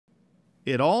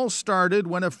It all started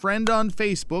when a friend on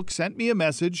Facebook sent me a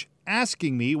message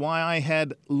asking me why I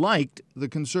had liked the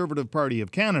Conservative Party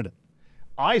of Canada.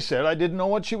 I said I didn't know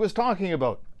what she was talking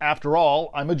about. After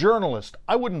all, I'm a journalist.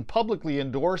 I wouldn't publicly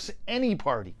endorse any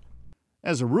party.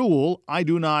 As a rule, I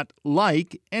do not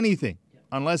like anything,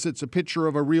 unless it's a picture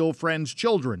of a real friend's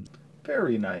children.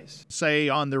 Very nice. Say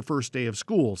on their first day of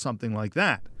school, something like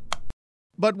that.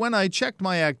 But when I checked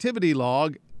my activity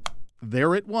log,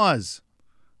 there it was.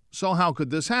 So how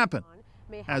could this happen?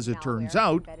 As it turns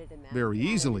out, very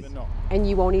easily. And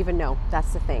you won't even know.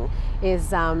 That's the thing.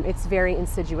 It's very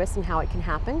insidious in how it can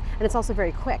happen, and it's also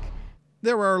very quick.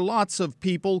 There are lots of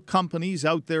people, companies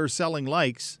out there selling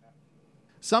likes.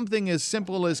 Something as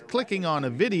simple as clicking on a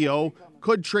video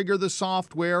could trigger the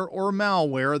software or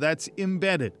malware that's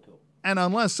embedded. And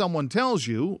unless someone tells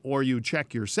you, or you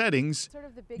check your settings,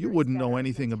 you wouldn't know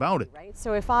anything about it. Right?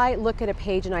 So if I look at a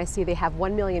page and I see they have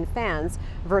 1 million fans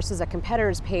versus a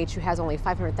competitor's page who has only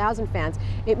 500,000 fans,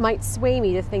 it might sway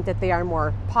me to think that they are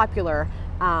more popular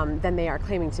than they are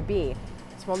claiming to be.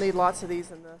 So we'll need lots of these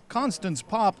in the... Constance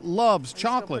Popp loves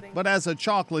chocolate, but as a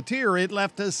chocolatier, it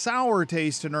left a sour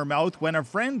taste in her mouth when a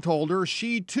friend told her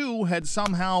she too had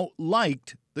somehow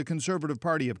liked the Conservative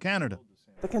Party of Canada.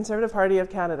 The Conservative Party of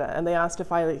Canada, and they asked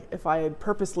if I had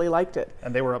purposely liked it.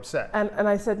 And they were upset. And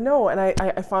I said no, and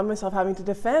I found myself having to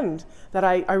defend that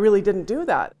I really didn't do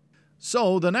that.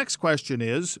 So the next question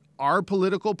is, are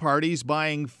political parties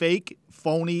buying fake,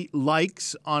 phony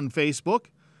likes on Facebook?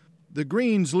 The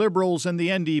Greens, Liberals, and the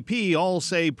NDP all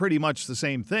say pretty much the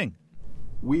same thing.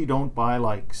 We don't buy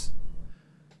likes.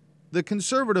 The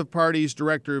Conservative Party's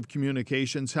Director of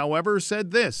Communications, however,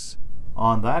 said this.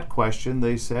 On that question,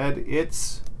 they said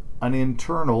it's an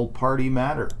internal party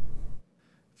matter.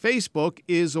 Facebook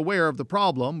is aware of the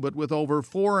problem, but with over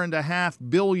 4.5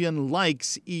 billion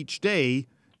likes each day,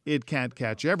 it can't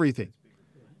catch everything.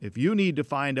 If you need to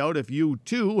find out if you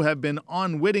too have been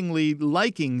unwittingly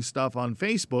liking stuff on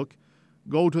Facebook,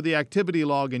 go to the activity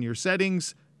log in your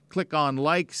settings, click on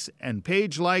likes and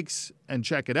page likes, and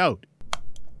check it out.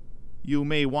 You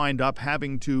may wind up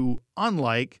having to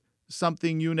unlike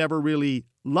something you never really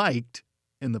liked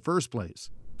in the first place.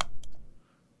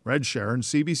 Red Sharon,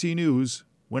 CBC News,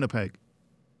 Winnipeg.